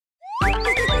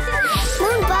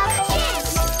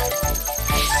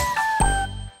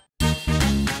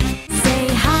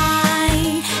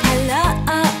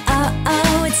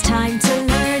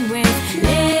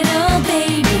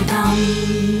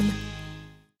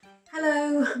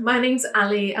my name's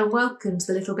Ali and welcome to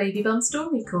the Little Baby Bum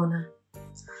Story Corner.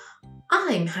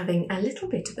 I'm having a little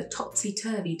bit of a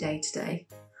topsy-turvy day today.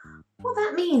 What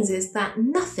that means is that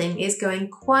nothing is going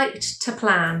quite to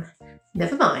plan.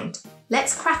 Never mind,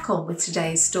 let's crack on with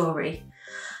today's story.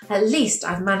 At least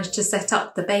I've managed to set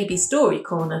up the baby story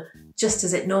corner just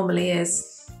as it normally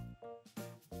is.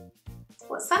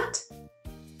 What's that?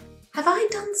 Have I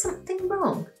done something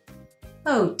wrong?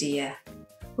 Oh dear.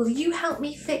 Will you help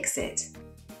me fix it?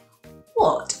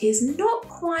 What is not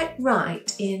quite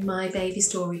right in my baby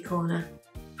story corner?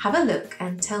 Have a look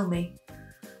and tell me.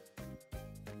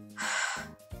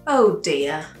 Oh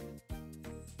dear.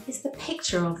 Is the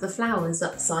picture of the flowers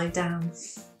upside down?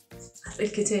 I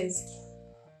think it is.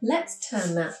 Let's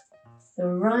turn that the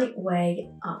right way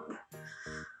up.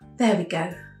 There we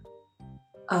go.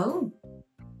 Oh,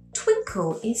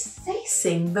 Twinkle is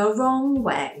facing the wrong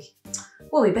way.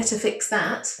 Well, we better fix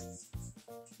that.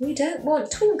 We don't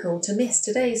want Twinkle to miss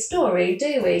today's story,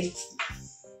 do we?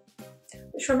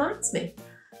 Which reminds me,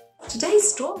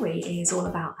 today's story is all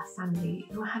about a family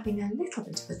who are having a little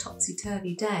bit of a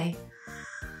topsy-turvy day.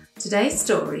 Today's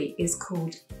story is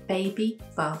called Baby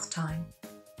Bath Time.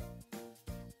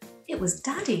 It was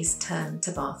Daddy's turn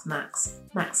to bath Max.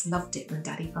 Max loved it when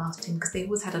Daddy bathed him because they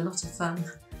always had a lot of fun.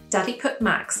 Daddy put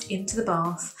Max into the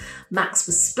bath. Max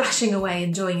was splashing away,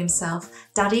 enjoying himself.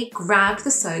 Daddy grabbed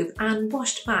the soap and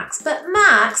washed Max, but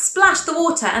Max splashed the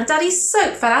water and Daddy's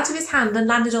soap fell out of his hand and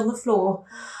landed on the floor.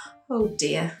 Oh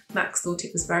dear, Max thought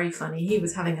it was very funny. He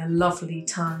was having a lovely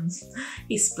time.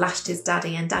 He splashed his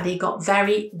Daddy and Daddy got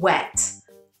very wet.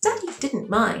 Daddy didn't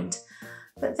mind,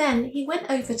 but then he went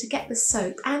over to get the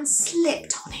soap and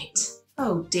slipped on it.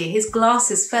 Oh dear, his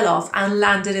glasses fell off and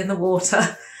landed in the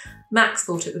water. Max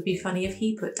thought it would be funny if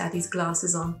he put Daddy's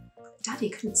glasses on. Daddy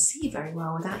couldn't see very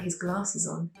well without his glasses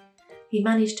on. He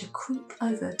managed to creep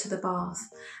over to the bath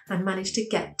and managed to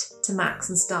get to Max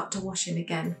and start to wash him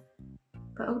again.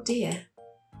 But oh dear,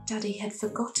 Daddy had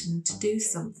forgotten to do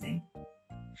something.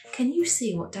 Can you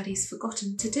see what Daddy's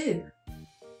forgotten to do?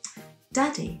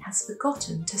 Daddy has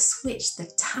forgotten to switch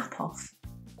the tap off.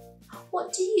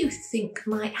 What do you think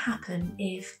might happen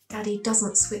if Daddy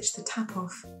doesn't switch the tap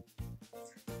off?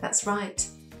 That's right,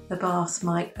 the bath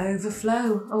might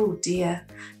overflow. Oh dear,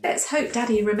 let's hope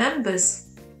Daddy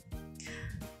remembers.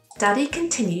 Daddy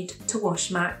continued to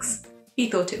wash Max. He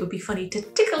thought it would be funny to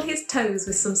tickle his toes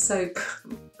with some soap.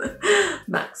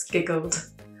 Max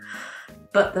giggled.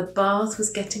 But the bath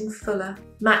was getting fuller.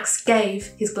 Max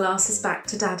gave his glasses back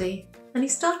to Daddy and he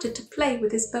started to play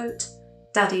with his boat.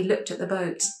 Daddy looked at the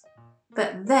boat.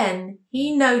 But then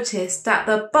he noticed that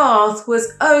the bath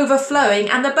was overflowing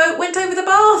and the boat went over the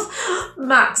bath.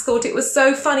 Max thought it was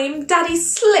so funny. Daddy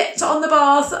slipped on the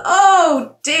bath.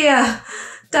 Oh dear.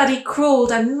 Daddy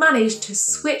crawled and managed to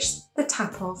switch the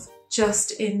tap off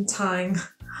just in time.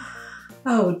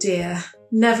 Oh dear.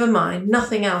 Never mind.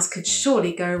 Nothing else could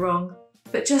surely go wrong.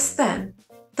 But just then,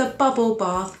 the bubble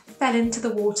bath fell into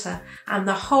the water and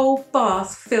the whole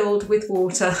bath filled with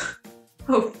water.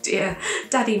 Oh dear,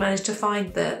 Daddy managed to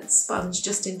find the sponge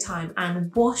just in time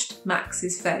and washed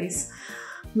Max's face.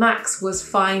 Max was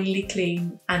finally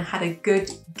clean and had a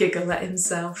good giggle at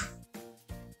himself.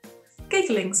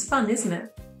 Giggling's fun, isn't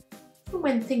it? And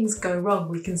when things go wrong,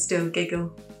 we can still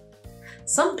giggle.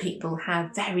 Some people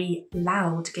have very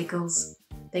loud giggles.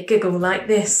 They giggle like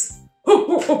this.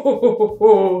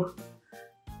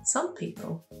 Some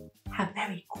people have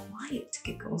very quiet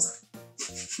giggles.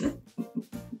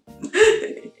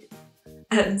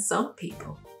 And some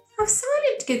people have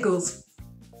silent giggles.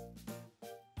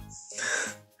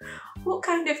 What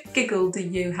kind of giggle do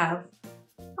you have?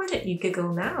 Why don't you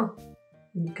giggle now?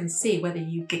 And you can see whether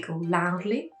you giggle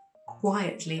loudly,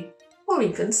 quietly, or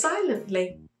even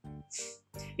silently.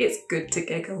 It's good to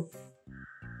giggle.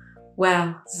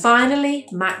 Well, finally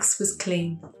Max was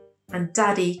clean and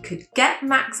Daddy could get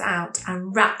Max out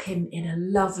and wrap him in a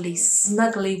lovely,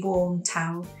 snuggly warm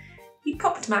towel. He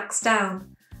popped Max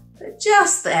down, but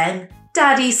just then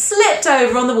Daddy slipped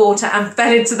over on the water and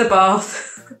fell into the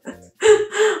bath.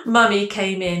 Mummy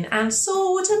came in and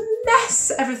saw what a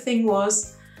mess everything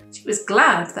was. She was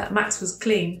glad that Max was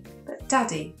clean, but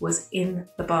Daddy was in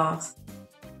the bath.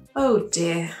 Oh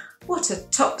dear, what a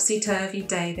topsy-turvy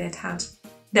day they'd had.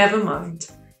 Never mind,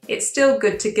 it's still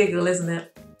good to giggle, isn't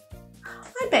it?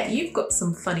 I bet you've got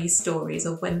some funny stories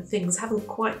of when things haven't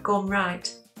quite gone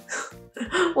right.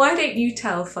 Why don't you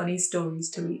tell funny stories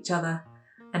to each other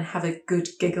and have a good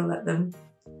giggle at them?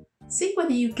 See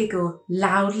whether you giggle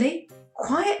loudly,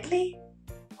 quietly,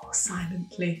 or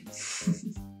silently.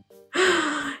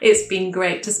 It's been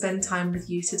great to spend time with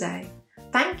you today.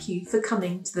 Thank you for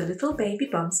coming to the Little Baby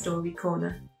Bum Story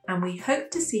Corner. and we hope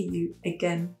to see you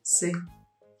again soon.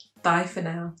 Bye for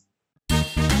now.